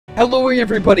Hello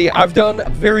everybody, I've done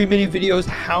very many videos.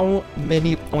 How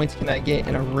many points can I get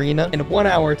in arena in 1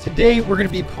 hour? Today we're going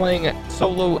to be playing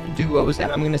solo duos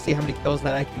and I'm going to see how many kills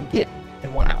that I can get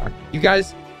in 1 hour. You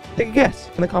guys take a guess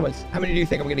in the comments. How many do you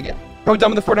think I'm going to get? Code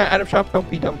dumb in the Fortnite item shop. Don't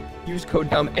be dumb. Use code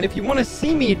dumb. And if you want to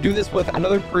see me do this with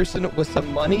another person with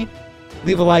some money,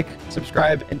 leave a like,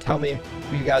 subscribe, and tell me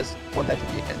who you guys want that to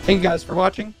be. And thank you guys for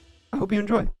watching. I hope you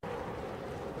enjoy.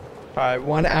 Alright,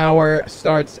 1 hour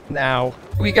starts now.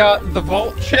 We got the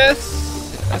vault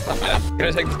chest. That's not bad.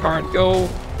 Gonna take this car and go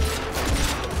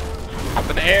up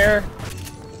in the air.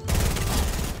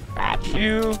 Got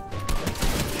you.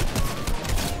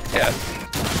 Yes.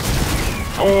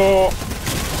 Oh,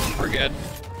 we're good.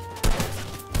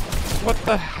 What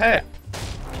the heck?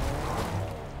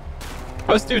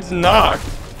 This dude's knocked.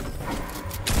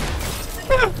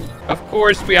 Of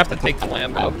course, we have to take the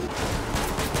Lambo.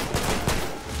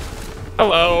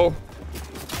 Hello.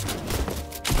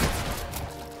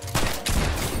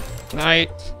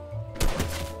 Night.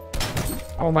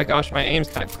 Oh my gosh, my aim's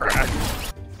kind of cracked.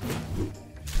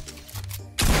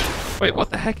 Wait, what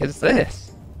the heck is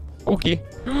this? Okay.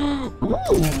 Ooh,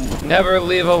 never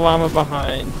leave a llama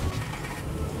behind.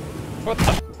 What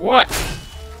the? What?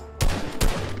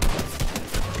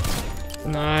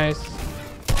 Nice.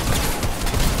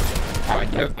 Oh,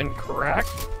 you have been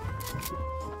cracked?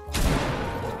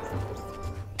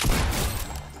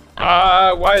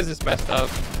 Why is this messed up?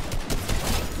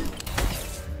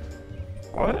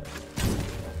 What?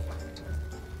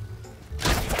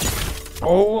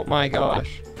 Oh my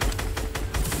gosh.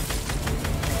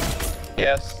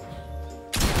 Yes.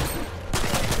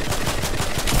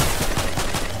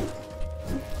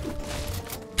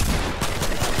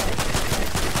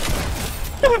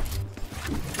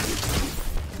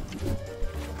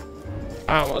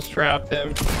 I almost trapped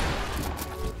him.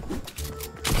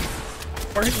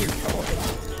 Where are you going?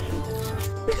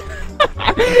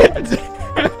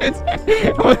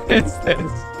 What is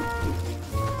this?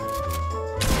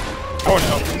 Oh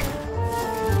no.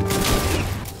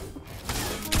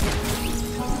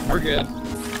 We're good.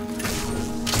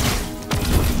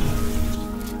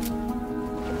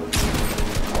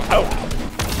 Oh.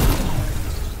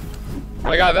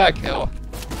 I got that kill.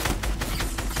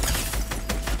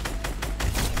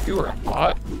 You were a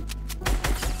bot.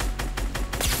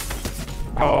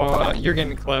 Oh, you're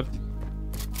getting clipped.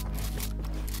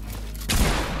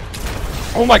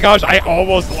 Oh my gosh, I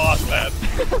almost lost that.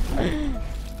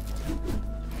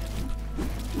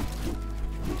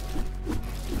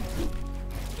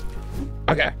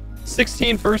 Okay,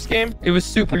 16 first game. It was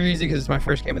super easy because it's my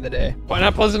first game of the day. Why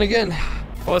not Pleasant again?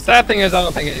 Well, the sad thing is I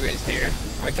don't think anybody's here.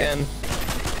 I can.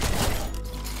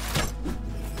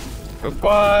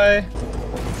 Goodbye.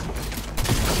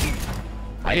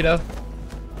 Ida.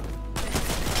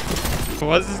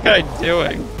 What is this guy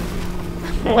doing?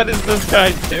 What is this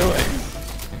guy doing?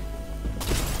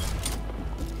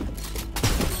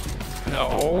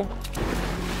 No.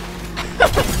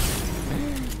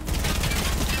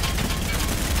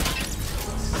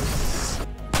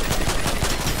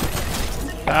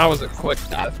 That was a quick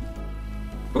death.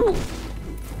 Ooh.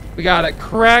 We got a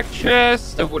crack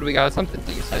chest. What do we got? Something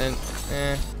decent.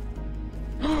 Eh.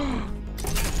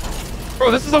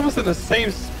 Bro, this is almost in the same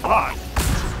spot.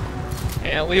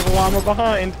 Can't leave a llama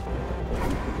behind.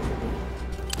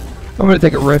 I'm gonna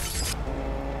take a rift.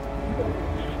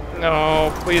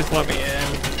 No, please let me in.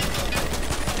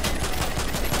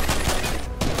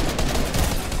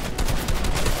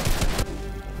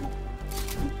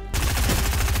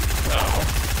 No.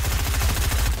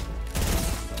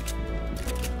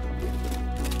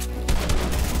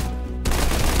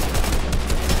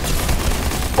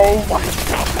 Oh my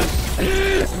gosh.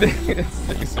 This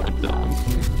thing's so dumb.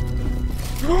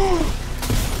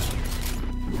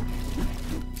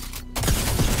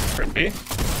 Trippy.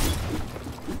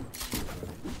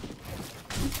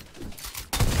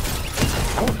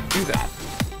 I won't do that.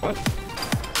 What?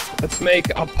 Let's make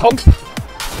a pump.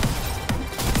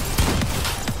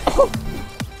 Oh.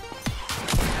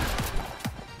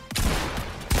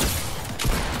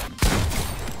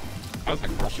 That was a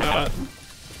cool shot.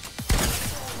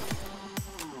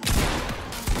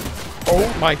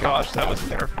 Oh my gosh, that was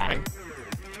terrifying.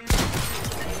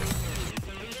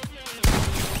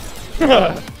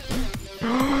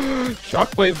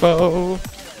 Shockwave bow.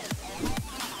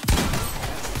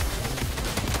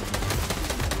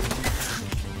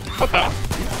 What the?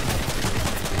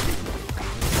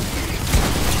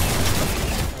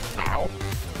 Ow.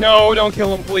 No, don't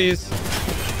kill him, please.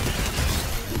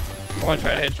 I want to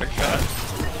try to hit trick shot.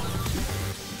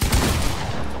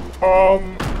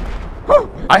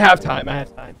 I have time.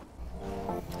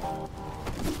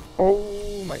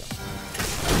 Oh my god.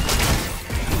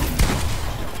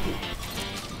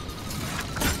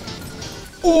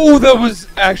 Oh, that was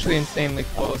actually insanely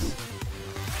close.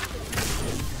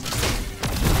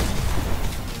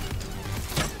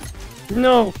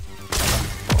 No.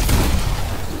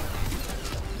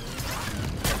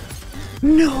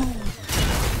 No.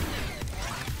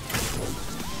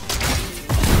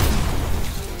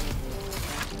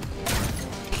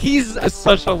 He's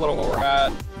such a little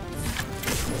rat.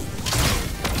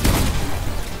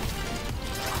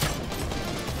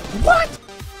 What?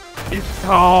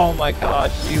 Oh my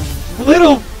gosh, you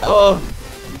little... Ugh.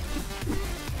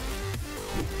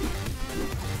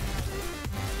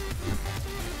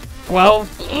 Well,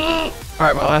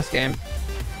 alright, my last game.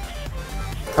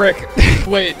 Frick.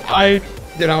 Wait,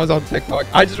 dude, I was on TikTok.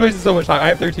 I just wasted so much time. I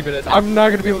have 13 minutes. I'm not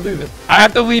gonna be able to do this. I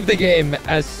have to leave the game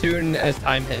as soon as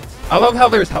time hits. I love how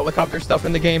there's helicopter stuff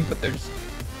in the game, but there's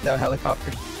no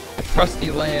helicopters. A trusty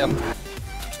lamb.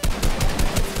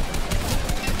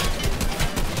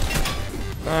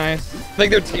 Nice. I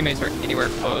think their teammates are anywhere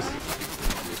close.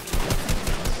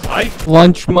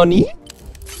 Lunch money.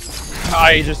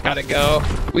 I just gotta go.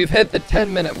 We've hit the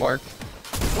 10-minute mark.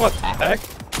 What the heck?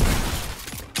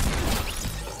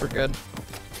 We're good.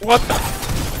 What the?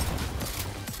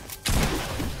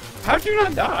 How'd you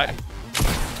not die?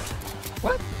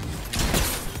 What?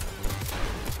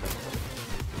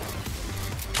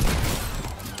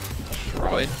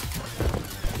 Destroyed.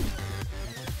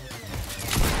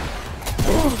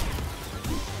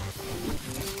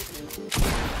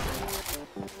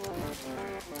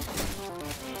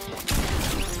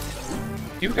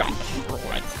 You got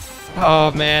destroyed.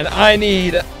 Oh man, I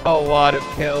need a lot of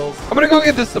kills. I'm gonna go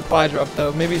get this supply drop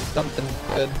though. Maybe something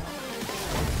good.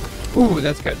 Ooh,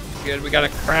 that's good. That's good. We got a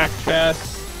crack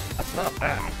chest. That's not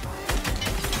bad.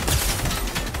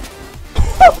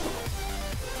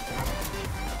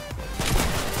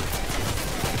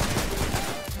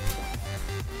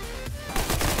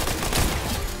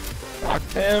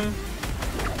 Locked him.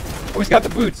 Oh, he's got the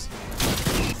boots.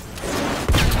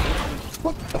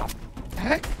 What the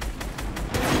heck?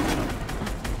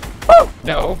 Oh!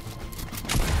 No.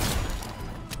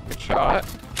 Good shot.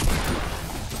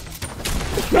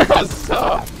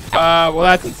 So, well,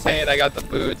 that's insane. I got the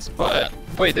boots, but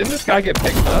wait, didn't this guy get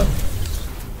picked up?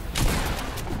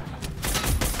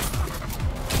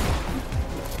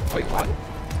 Wait, what?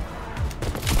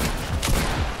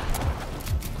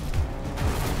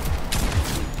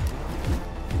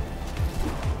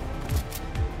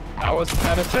 That was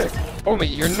kind of sick. Oh, me,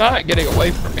 you're not getting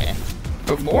away from me.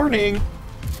 Good morning.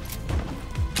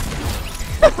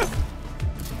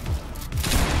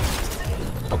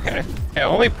 Okay. The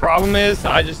only problem is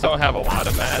I just don't have a lot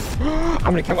of mats.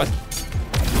 I'm gonna kill myself.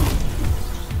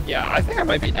 Yeah, I think I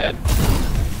might be dead.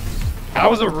 That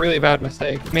was a really bad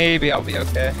mistake. Maybe I'll be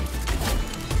okay.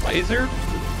 Laser?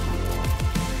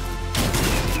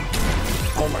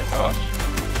 Oh my gosh.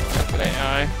 That's an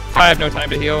AI. I have no time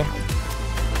to heal.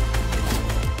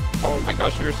 Oh my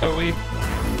gosh, you're so weak.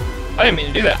 I didn't mean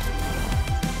to do that.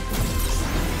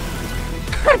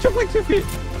 I jumped like 2 feet.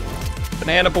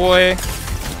 Banana boy.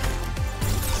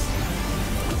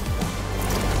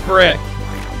 Frick.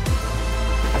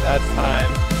 That's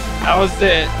time. That was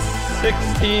it.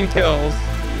 16 kills.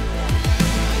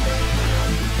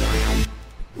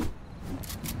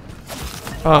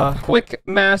 Quick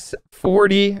mass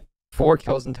 44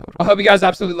 kills in total. I hope you guys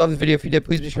absolutely love the video. If you did,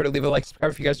 please be sure to leave a like,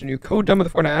 subscribe if you guys are new. Code DUMB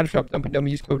with the Fortnite ad shop. Dump and dumb.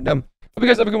 Use code DUMB. Hope you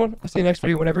guys have a good one. I'll see you next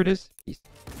video whenever it is. Peace.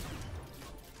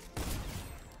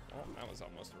 Oh, that was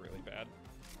almost really bad.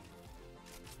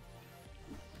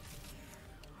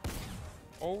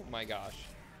 Oh my gosh.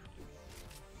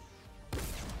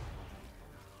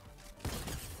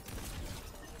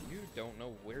 You don't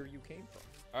know where you came from.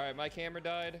 All right, my camera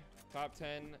died. Top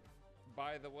 10.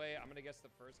 By the way, I'm gonna guess the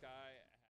first guy.